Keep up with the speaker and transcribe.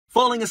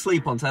Falling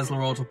asleep on Tesla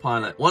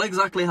Autopilot. What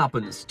exactly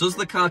happens? Does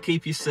the car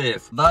keep you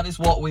safe? That is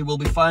what we will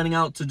be finding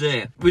out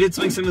today. We did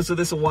something similar to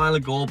this a while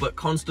ago, but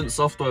constant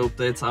software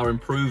updates are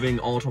improving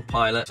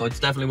Autopilot, so it's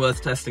definitely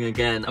worth testing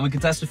again. And we can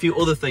test a few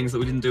other things that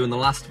we didn't do in the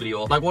last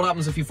video, like what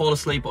happens if you fall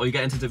asleep or you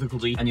get into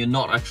difficulty and you're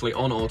not actually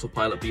on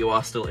Autopilot, but you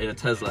are still in a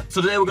Tesla.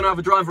 So today we're going to have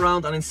a drive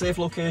around, and in safe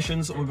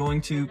locations we're going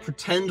to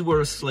pretend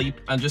we're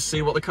asleep and just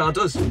see what the car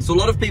does. So a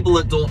lot of people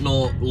that don't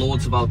know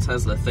loads about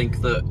Tesla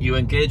think that you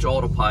engage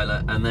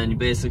Autopilot and then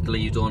basically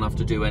you don't have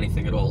to do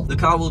anything at all. The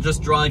car will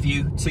just drive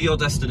you to your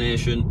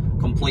destination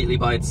completely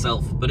by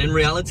itself. But in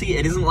reality,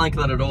 it isn't like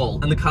that at all.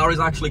 And the car is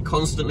actually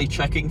constantly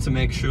checking to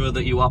make sure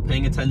that you are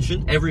paying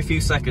attention. Every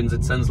few seconds,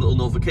 it sends little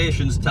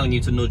notifications telling you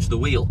to nudge the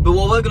wheel. But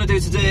what we're going to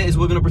do today is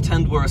we're going to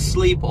pretend we're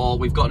asleep or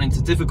we've gotten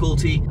into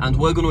difficulty, and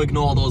we're going to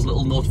ignore those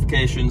little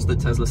notifications that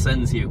Tesla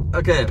sends you.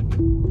 Okay.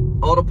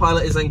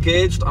 Autopilot is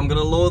engaged. I'm going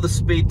to lower the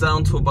speed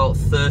down to about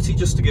 30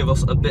 just to give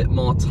us a bit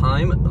more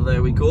time.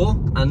 There we go.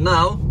 And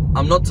now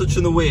I'm not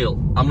touching the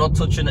wheel. I'm not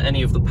touching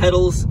any of the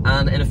pedals.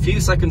 And in a few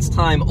seconds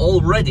time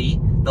already,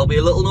 there'll be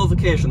a little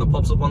notification that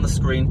pops up on the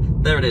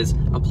screen. There it is.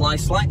 Apply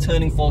slight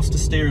turning force to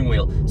steering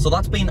wheel. So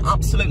that's been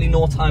absolutely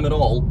no time at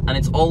all, and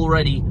it's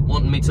already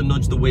wanting me to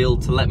nudge the wheel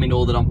to let me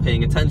know that I'm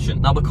paying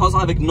attention. Now, because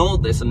I've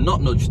ignored this and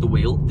not nudged the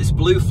wheel, this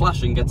blue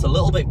flashing gets a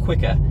little bit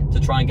quicker to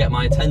try and get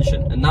my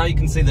attention. And now you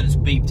can see that it's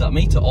beeped at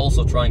me to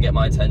also try and get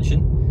my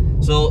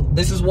attention. So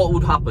this is what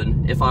would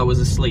happen if I was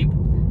asleep.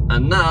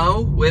 And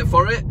now, wait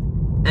for it,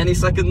 any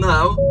second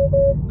now,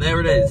 there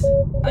it is.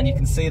 And you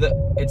can see that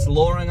it's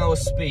lowering our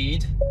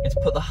speed, it's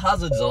put the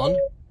hazards on,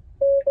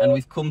 and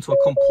we've come to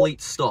a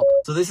complete stop.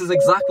 So this is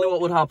exactly what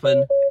would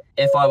happen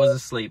if I was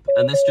asleep.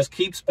 And this just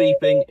keeps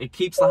beeping, it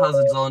keeps the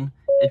hazards on,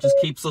 it just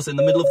keeps us in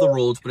the middle of the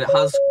road, but it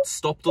has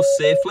stopped us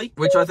safely,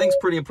 which I think is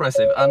pretty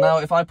impressive. And now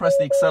if I press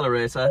the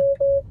accelerator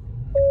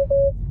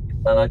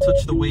and I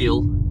touch the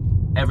wheel,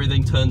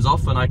 everything turns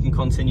off and I can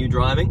continue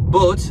driving.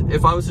 But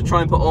if I was to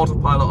try and put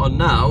Autopilot on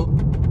now,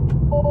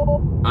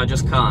 I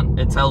just can't.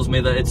 It tells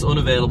me that it's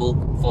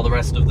unavailable for the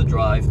rest of the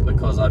drive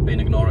because I've been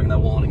ignoring their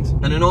warnings.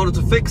 And in order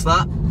to fix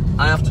that,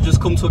 I have to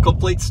just come to a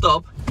complete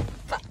stop.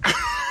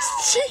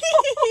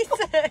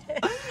 Jesus!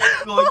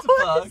 Going to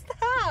park.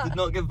 Did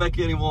not give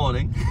Becky any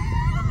warning.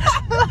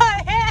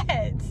 My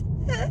head!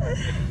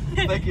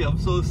 Becky, I'm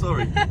so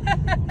sorry.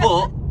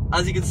 But,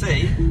 as you can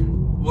see,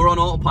 we're on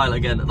Autopilot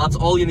again. That's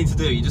all you need to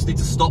do. You just need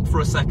to stop for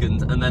a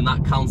second, and then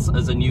that counts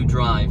as a new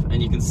drive.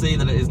 And you can see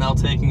that it is now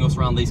taking us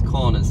around these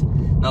corners.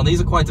 Now,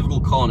 these are quite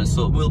difficult corners,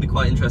 so it will be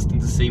quite interesting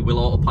to see will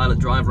Autopilot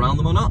drive around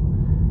them or not.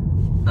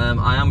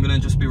 I am going to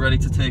just be ready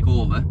to take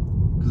over,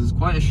 because it's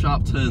quite a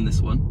sharp turn,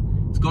 this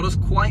one. It's got us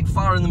quite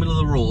far in the middle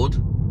of the road,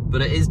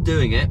 but it is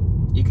doing it.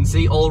 You can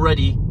see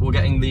already we're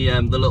getting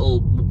the little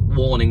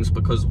warnings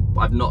because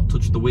I've not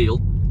touched the wheel.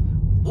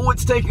 Oh,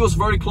 it's taking us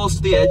very close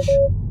to the edge.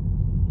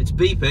 It's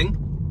beeping.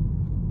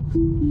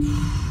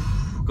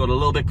 Got a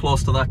little bit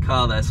close to that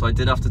car there, so I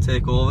did have to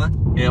take over.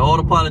 Yeah,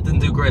 Autopilot didn't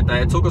do great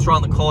there. It took us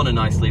around the corner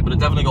nicely, but it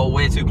definitely got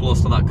way too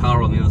close to that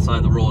car on the other side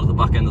of the road at the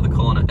back end of the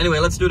corner. Anyway,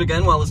 let's do it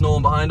again while there's no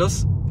one behind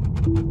us.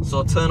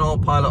 So turn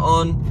Autopilot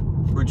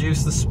on,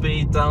 reduce the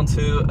speed down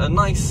to a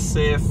nice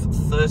safe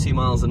 30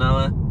 miles an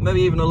hour,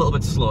 maybe even a little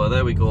bit slower.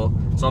 There we go.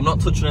 So I'm not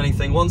touching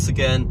anything once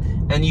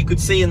again, and you could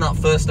see in that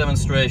first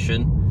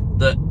demonstration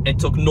that it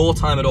took no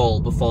time at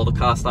all before the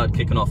car started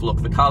kicking off.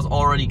 Look, the car's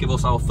already give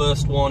us our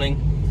first warning,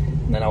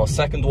 and then our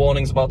second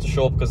warning's about to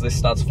show up because this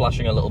starts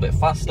flashing a little bit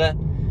faster.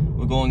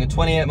 We're going at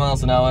 28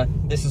 miles an hour.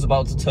 This is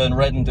about to turn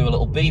red and do a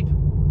little beep.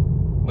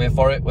 Wait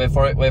for it, wait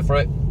for it, wait for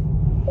it.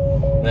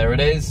 There it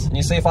is. And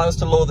you see, if I was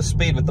to lower the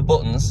speed with the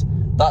buttons,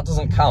 that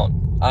doesn't count.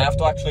 I have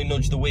to actually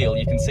nudge the wheel.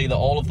 You can see that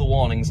all of the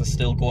warnings are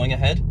still going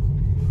ahead.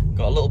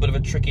 Got a little bit of a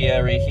tricky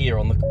area here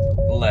on the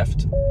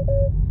left.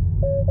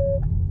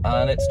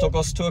 And it's took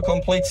us to a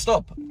complete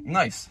stop.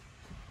 Nice.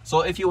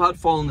 So if you had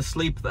fallen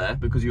asleep there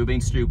because you were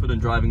being stupid and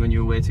driving when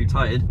you were way too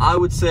tired, I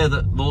would say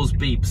that those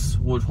beeps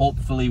would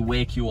hopefully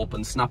wake you up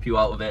and snap you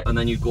out of it, and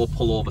then you'd go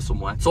pull over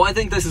somewhere. So I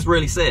think this is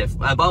really safe.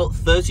 About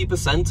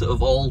 30%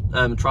 of all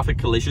traffic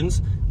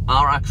collisions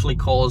are actually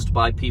caused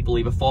by people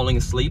either falling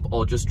asleep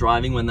or just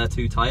driving when they're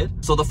too tired.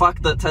 So the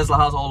fact that Tesla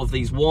has all of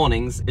these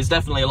warnings is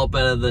definitely a lot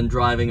better than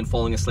driving and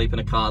falling asleep in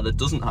a car that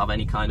doesn't have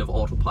any kind of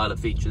Autopilot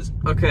features.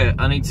 Okay,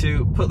 I need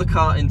to put the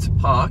car into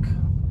park.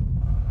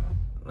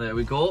 There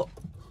we go.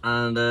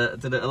 And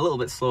did it a little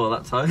bit slower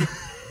that time.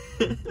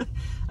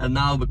 And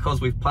now, because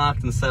we've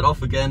parked and set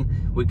off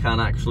again, we can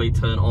actually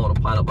turn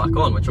Autopilot back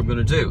on, which I'm going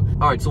to do.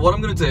 Alright, so what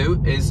I'm going to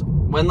do is,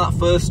 when that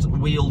first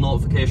wheel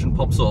notification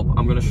pops up,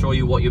 I'm going to show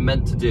you what you're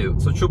meant to do.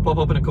 So it should pop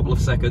up in a couple of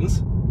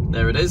seconds.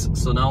 There it is.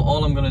 So now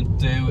all I'm going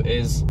to do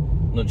is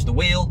nudge the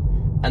wheel,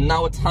 and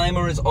now a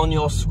timer is on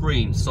your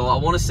screen. So I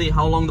want to see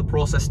how long the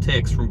process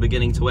takes from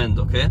beginning to end,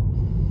 okay?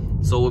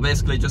 So we're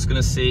basically just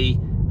going to see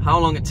how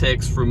long it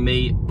takes from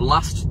me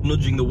last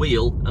nudging the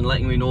wheel and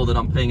letting me know that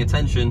I'm paying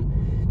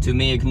attention to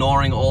me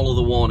ignoring all of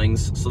the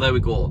warnings. So there we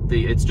go.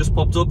 It's just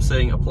popped up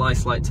saying apply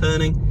slight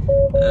turning.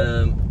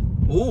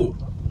 Ooh.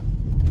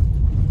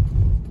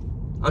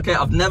 Okay,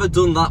 I've never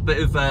done that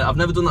bit of, I've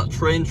never done that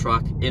train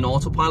track in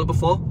autopilot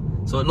before.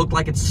 So it looked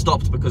like it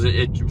stopped because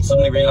it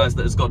suddenly realised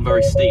that it's gotten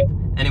very steep.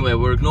 Anyway,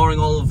 we're ignoring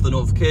all of the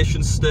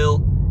notifications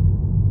still.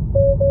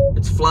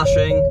 It's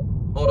flashing,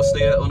 auto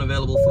steer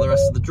unavailable for the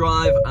rest of the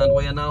drive, and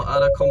we are now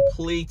at a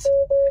complete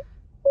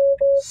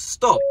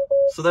stop.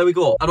 So there we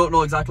go. I don't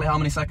know exactly how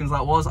many seconds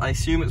that was. I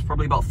assume it's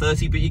probably about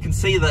 30, but you can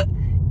see that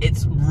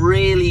it's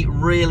really,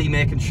 really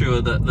making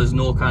sure that there's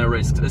no kind of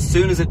risk. As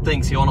soon as it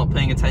thinks you're not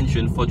paying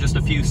attention for just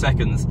a few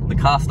seconds, the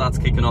car starts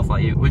kicking off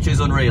at you, which is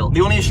unreal.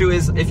 The only issue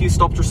is if you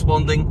stopped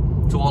responding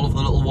to all of the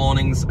little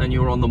warnings and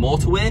you were on the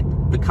motorway,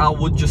 the car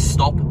would just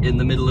stop in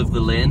the middle of the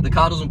lane. The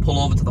car doesn't pull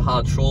over to the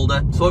hard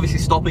shoulder. So obviously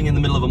stopping in the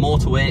middle of a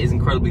motorway is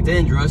incredibly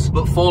dangerous,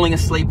 but falling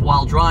asleep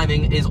while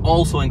driving is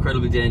also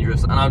incredibly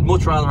dangerous. And I'd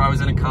much rather I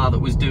was in a car that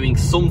was doing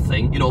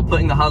something. You know,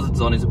 putting the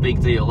hazards on is a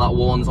big deal. That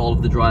warns all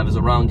of the drivers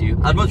around you.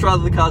 I'd much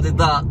rather the car did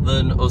that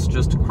than us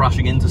just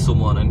crashing into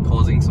someone and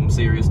causing some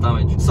serious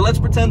damage. So let's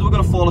pretend we're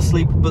gonna fall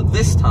asleep, but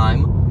this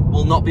time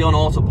will not be on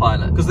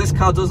autopilot, because this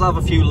car does have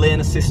a few lane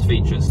assist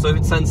features. So if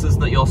it senses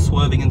that you're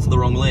swerving into the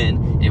wrong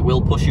lane, it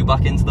will push you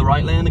back into the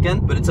right lane again,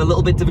 but it's a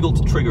little bit difficult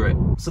to trigger it.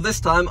 So this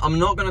time I'm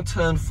not going to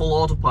turn full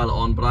autopilot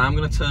on, but I am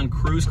going to turn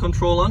cruise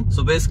control on.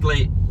 So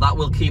basically that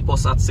will keep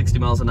us at 60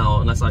 miles an hour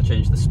unless I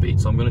change the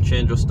speed. So I'm going to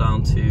change us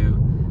down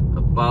to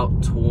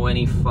about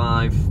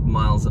 25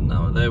 miles an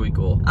hour. There we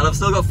go. And I've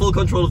still got full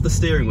control of the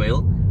steering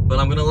wheel, but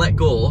I'm going to let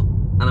go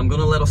and I'm going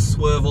to let us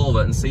swerve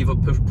over and see if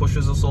it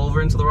pushes us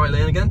over into the right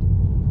lane again.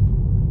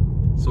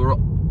 So we're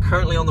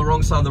currently on the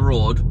wrong side of the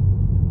road.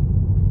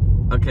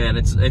 Okay, and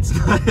it's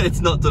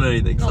not done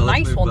anything. So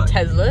nice one,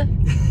 Tesla.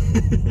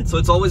 So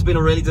it's always been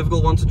a really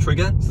difficult one to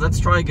trigger. So let's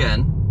try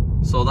again.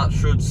 So that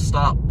should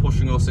start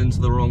pushing us into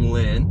the wrong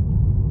lane.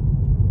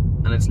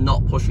 And it's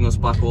not pushing us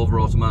back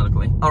over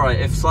automatically. Alright,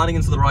 if sliding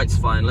into the right's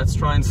fine, let's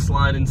try and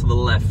slide into the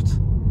left.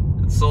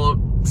 It's so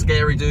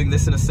scary doing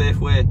this in a safe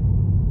way.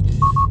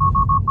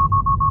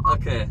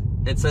 Okay,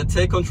 it said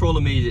take control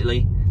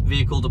immediately,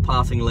 vehicle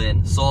departing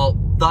lane. So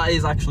that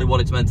is actually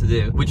what it's meant to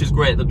do, which is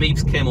great. The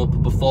beeps came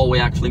up before we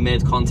actually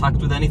made contact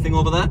with anything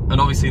over there. And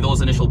obviously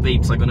those initial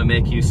beeps are going to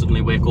make you suddenly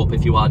wake up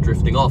if you are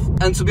drifting off.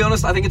 And to be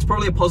honest, I think it's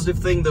probably a positive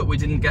thing that we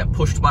didn't get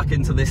pushed back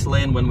into this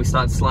lane when we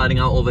started sliding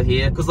out over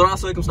here, because there are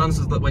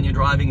circumstances that when you're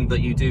driving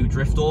that you do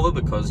drift over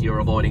because you're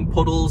avoiding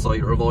puddles or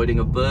you're avoiding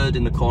a bird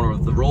in the corner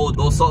of the road,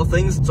 those sort of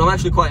things. So I'm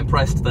actually quite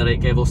impressed that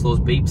it gave us those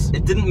beeps.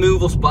 It didn't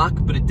move us back,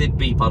 but it did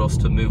beep at us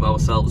to move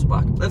ourselves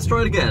back. Let's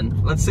try it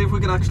again. Let's see if we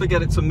can actually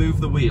get it to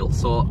move the wheel.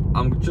 So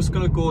I'm just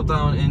going to go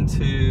down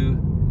into,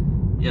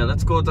 yeah,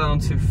 let's go down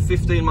to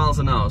 15 miles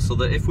an hour so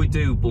that if we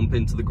do bump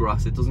into the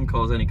grass, it doesn't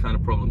cause any kind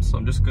of problems. So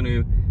I'm just going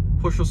to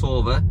push us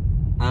over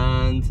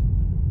and,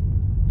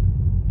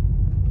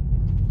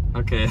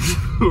 okay,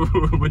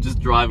 we're just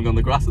driving on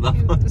the grass at that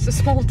point. There's a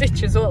small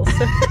ditch as well.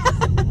 So.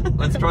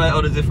 Let's try it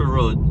on a different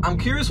road. I'm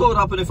curious what would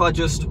happen if I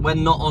just,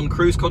 when not on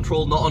cruise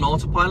control, not on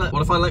autopilot,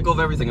 what if I let go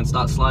of everything and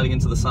start sliding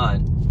into the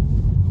side?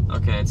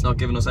 Okay, it's not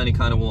giving us any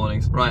kind of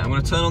warnings. Right, I'm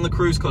going to turn on the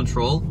cruise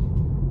control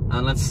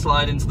and let's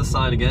slide into the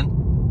side again.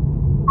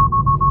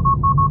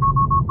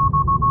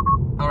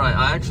 Alright,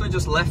 I actually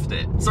just left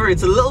it. Sorry,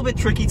 it's a little bit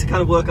tricky to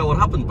kind of work out what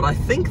happened, but I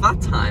think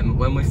that time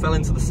when we fell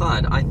into the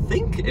side, I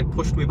think it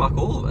pushed me back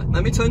over.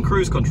 Let me turn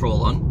cruise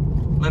control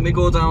on. Let me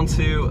go down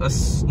to a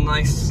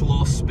nice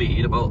slow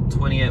speed, about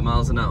 28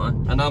 miles an hour.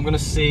 And now I'm going to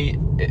see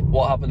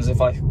what happens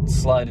if I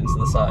slide into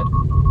the side.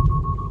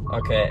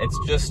 Okay,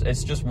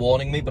 it's just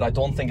warning me, but I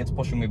don't think it's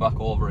pushing me back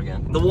over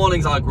again. The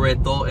warnings are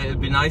great though.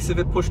 It'd be nice if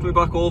it pushed me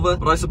back over,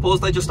 but I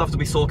suppose they just have to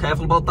be so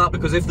careful about that,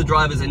 because if the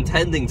driver's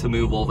intending to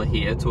move over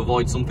here to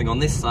avoid something on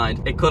this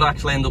side, it could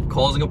actually end up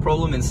causing a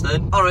problem instead.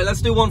 Alright,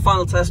 let's do one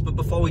final test, but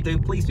before we do,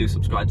 please do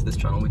subscribe to this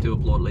channel. We do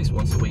upload at least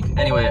once a week.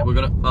 Anyway, we're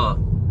gonna,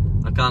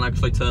 I can't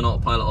actually turn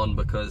autopilot on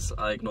because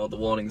I ignored the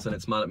warnings and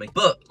it's mad at me.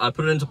 But I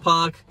put it into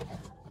park,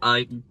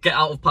 I get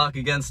out of park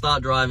again,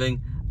 start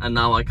driving, and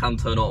now I can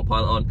turn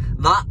autopilot on.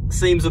 That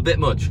seems a bit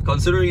much,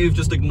 considering you've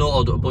just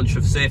ignored a bunch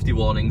of safety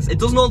warnings. It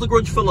doesn't hold a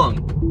grudge for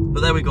long,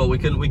 but there we go. We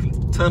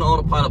can turn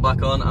autopilot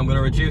back on. I'm going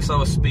to reduce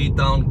our speed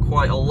down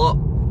quite a lot,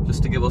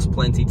 just to give us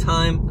plenty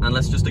time, and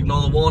let's just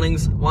ignore the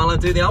warnings while I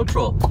do the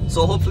outro.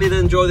 So hopefully you did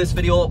enjoy this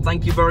video.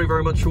 Thank you very,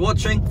 very much for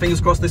watching.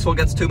 Fingers crossed this one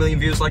gets 2 million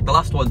views like the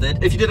last one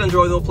did. If you did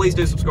enjoy though, please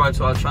do subscribe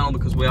to our channel,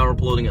 because we are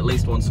uploading at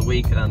least once a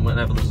week, and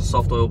whenever there's a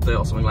software update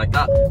or something like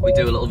that, we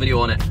do a little video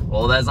on it.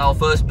 Well, there's our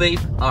first beep.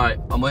 Alright,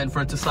 I'm waiting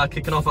for it to start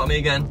kicking off at me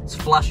again. It's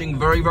flashing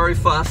very, very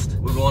fast.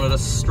 We're going at a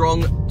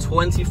strong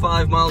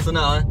 25 miles an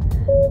hour,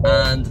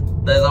 and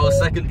there's our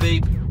second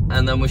beep.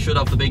 And then we should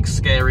have the big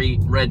scary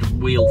red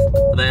wheel.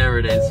 There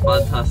it is,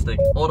 fantastic.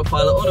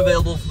 Autopilot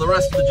unavailable for the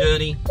rest of the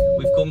journey.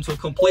 We've come to a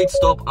complete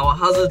stop. Our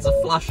hazards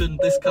are flashing.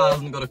 This car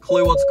hasn't got a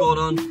clue what's going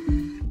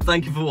on.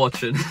 Thank you for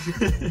watching.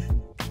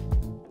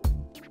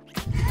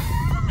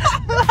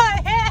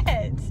 My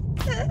head!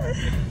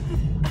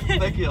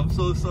 Becky, I'm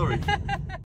so sorry.